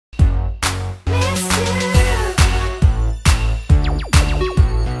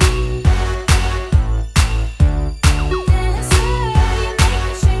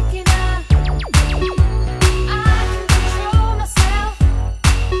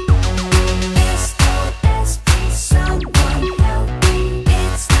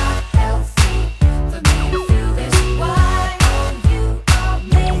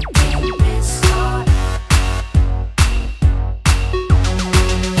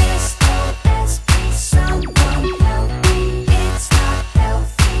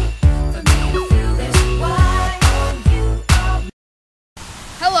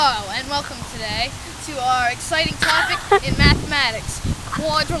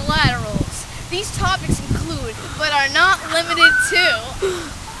Quadrilaterals. These topics include, but are not limited to,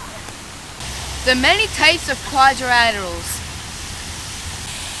 the many types of quadrilaterals.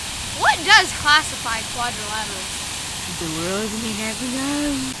 What does classify quadrilaterals? The world we never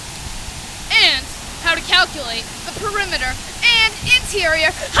know. And how to calculate the perimeter and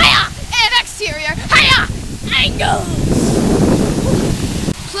interior, hiya, and exterior, hiya, angles.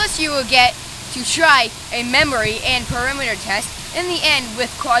 Plus you will get to try a memory and perimeter test. In the end,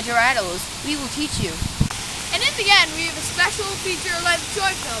 with quadrilaterals, we will teach you. And in the end, we have a special feature-length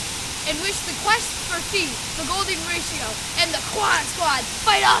short film in which the quest for feet, the golden ratio, and the quad squad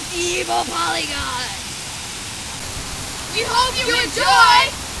fight off the evil polygon. We hope you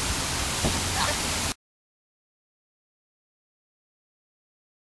enjoy!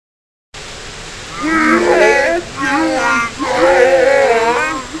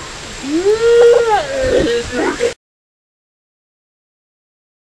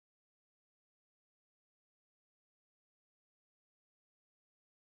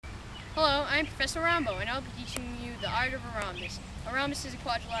 Hello, I'm Professor Rambo, and I'll be teaching you the art of a rhombus. A rhombus is a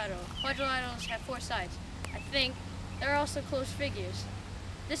quadrilateral. Quadrilaterals have 4 sides. I think they're also close figures.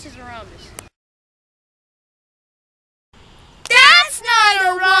 This is a rhombus. That's not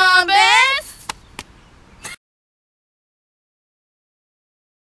a rhombus!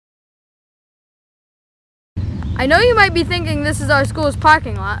 I know you might be thinking this is our school's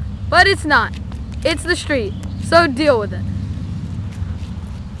parking lot, but it's not. It's the street, so deal with it.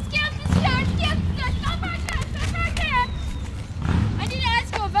 I need to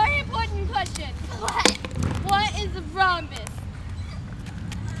ask you a very important question. What is a rhombus?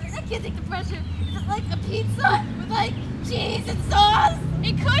 I can't take the pressure. Is it like a pizza with like cheese and sauce?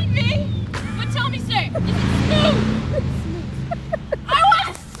 It could be. But tell me, sir, is it smooth? I want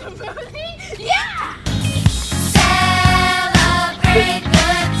a smoothie. Yeah! Celebrate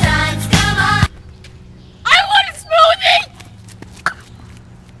good times, come on! I want a smoothie!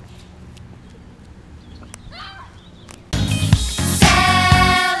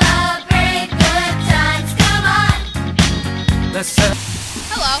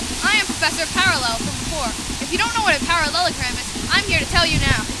 Hello, I am Professor Parallel from before. If you don't know what a parallelogram is, I'm here to tell you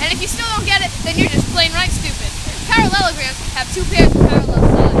now. And if you still don't get it, then you're just plain right stupid. Parallelograms have 2 pairs of parallel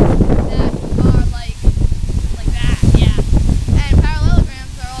sides that are like that, yeah. And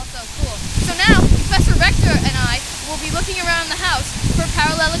parallelograms are also cool. So now, Professor Rector and I will be looking around the house for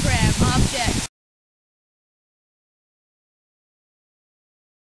parallelogram objects.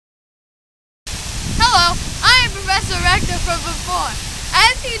 Hello, I am Professor Rector from before.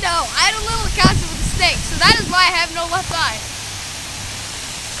 As you know, I had a little encounter with a snake, so that is why I have no left eye.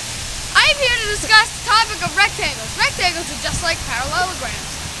 I am here to discuss the topic of rectangles. Rectangles are just like parallelograms.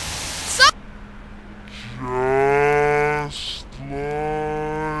 Just like you.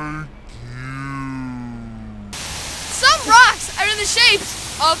 Some rocks are in the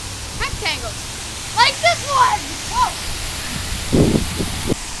shapes of rectangles, like this one. Whoa.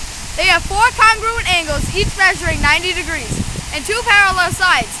 They have 4 congruent angles, each measuring 90 degrees, and 2 parallel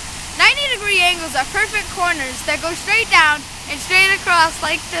sides. 90-degree angles are perfect corners that go straight down and straight across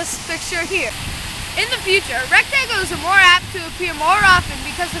like this picture here. In the future, rectangles are more apt to appear more often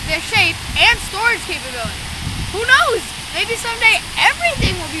because of their shape and storage capability. Who knows? Maybe someday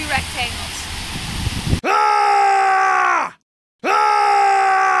everything will be rectangles. Ah!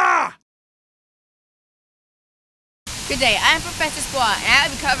 Ah! Good day, I'm Professor Squaw, and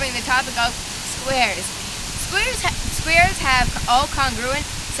I'll be covering the topic of squares. Squares have all congruent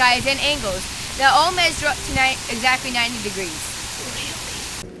sides and angles that all measure up to exactly 90 degrees.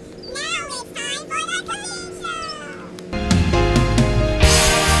 Now it's time for the cooking show!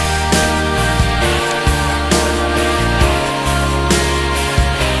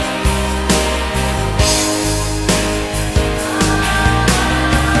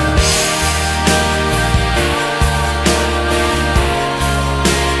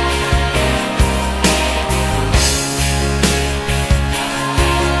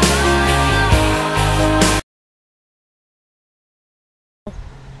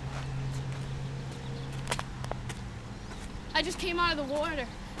 I just came out of the water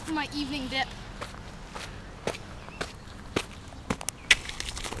for my evening dip.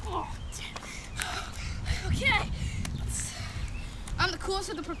 Oh, okay. I'm the coolest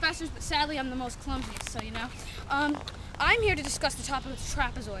of the professors, but sadly I'm the most clumsiest, so you know. I'm here to discuss the topic of the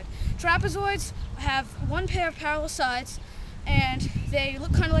trapezoid. Trapezoids have 1 pair of parallel sides, and they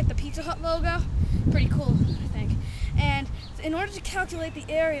look kind of like the Pizza Hut logo. Pretty cool, I think. And in order to calculate the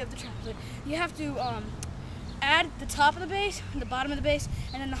area of the trapezoid, you have to add the top of the base, the bottom of the base,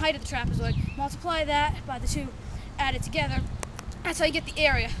 and then the height of the trapezoid. Multiply that by the 2 added together, That's how you get the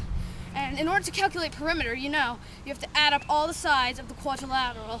area. And in order to calculate perimeter, you know, you have to add up all the sides of the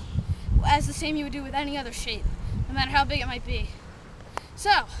quadrilateral as the same you would do with any other shape, no matter how big it might be.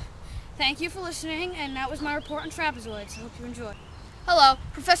 So, thank you for listening, and that was my report on trapezoids. I hope you enjoyed. Hello,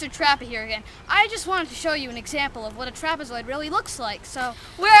 Professor Trappa here again. I just wanted to show you an example of what a trapezoid really looks like, so...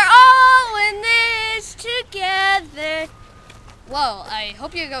 We're all in this together. Whoa, I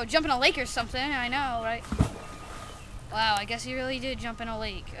hope you go jump in a lake or something, I know, right? Wow, I guess you really did jump in a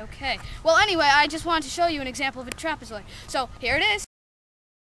lake. Okay. Well, anyway, I just wanted to show you an example of a trapezoid. So, here it is.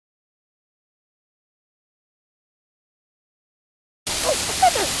 Oh, a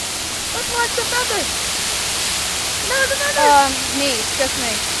feather! Let's watch the feather! No, the feather! Me. It's just me.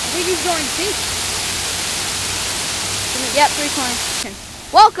 I think he's going deep. Yep, 320.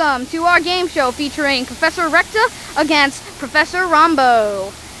 Welcome to our game show featuring Professor Recta against Professor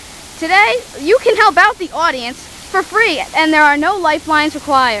Rombo. Today, you can help out the audience for free, and there are no lifelines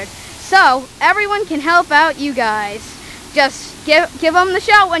required. So, everyone can help out you guys. Just give them the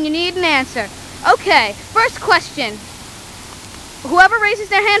shout when you need an answer. Okay, first question. Whoever raises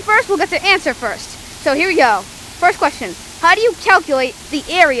their hand first will get to answer first. So here we go. First question. How do you calculate the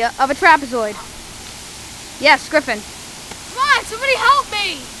area of a trapezoid? Yes, Griffin. Come on, somebody help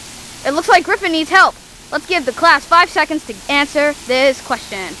me! It looks like Griffin needs help. Let's give the class 5 seconds to answer this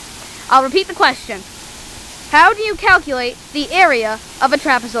question. I'll repeat the question. How do you calculate the area of a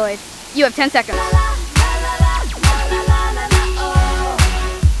trapezoid? You have 10 seconds.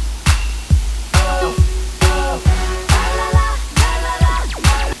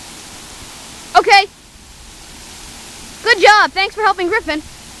 Okay. Good job. Thanks for helping Griffin.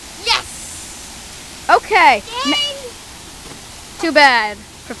 Yes! Okay. Too bad,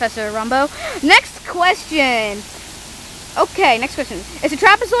 Professor Rumbo. Next question. Okay, next question. Is a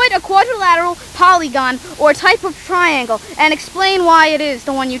trapezoid a quadrilateral, polygon, or a type of triangle? And explain why it is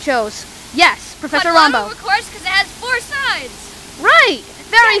the one you chose. Yes, Professor Rombo. Of course, because it has 4 sides. Right.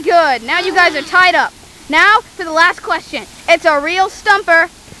 Very good. Now you guys are tied up. Now for the last question. It's a real stumper.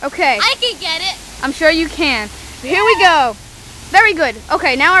 Okay. I can get it. I'm sure you can. Here we go. Very good.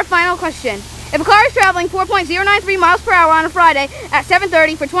 Okay, now our final question. If a car is traveling 4.093 miles per hour on a Friday at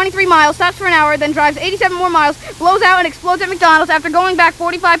 7:30 for 23 miles, stops for an hour, then drives 87 more miles, blows out and explodes at McDonald's after going back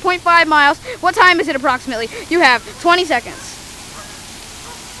 45.5 miles, what time is it approximately? You have 20 seconds.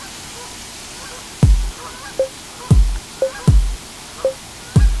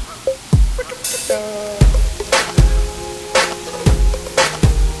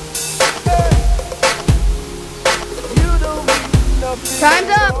 Time's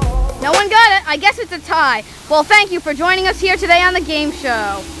up. No one got it. I guess it's a tie. Well, thank you for joining us here today on the game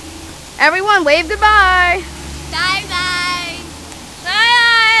show. Everyone, wave goodbye. Bye-bye.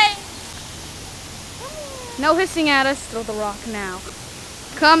 Bye. No hissing at us. Throw the rock now.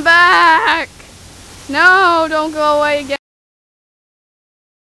 Come back. No, don't go away again.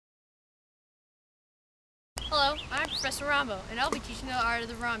 Hello, I'm Professor Rombo, and I'll be teaching the art of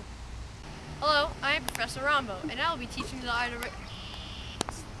the rhombus. Hello, I'm Professor Rombo, and I'll be teaching the art of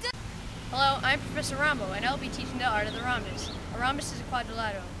Hello, I'm Professor Rombo, and I'll be teaching the art of the rhombus. A rhombus is a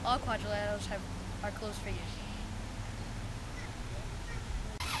quadrilateral. All quadrilaterals are closed figures.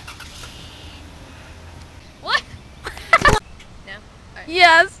 What? No? Alright.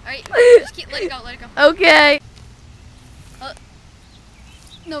 Yes. Alright, just keep, let it go, let it go. Okay.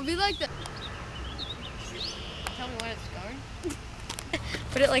 No, be like that. Tell me when it's going.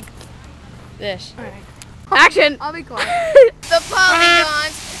 Put it like this. All right. Action. I'll be quiet. The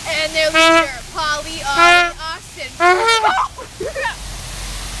polygons and their leader, Polly Austin.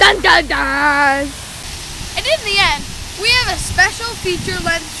 Dun dun dun. And in the end, we have a special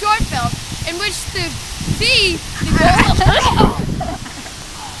feature-length short film in which the goal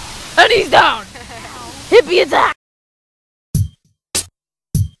And he's down. Hippie attack.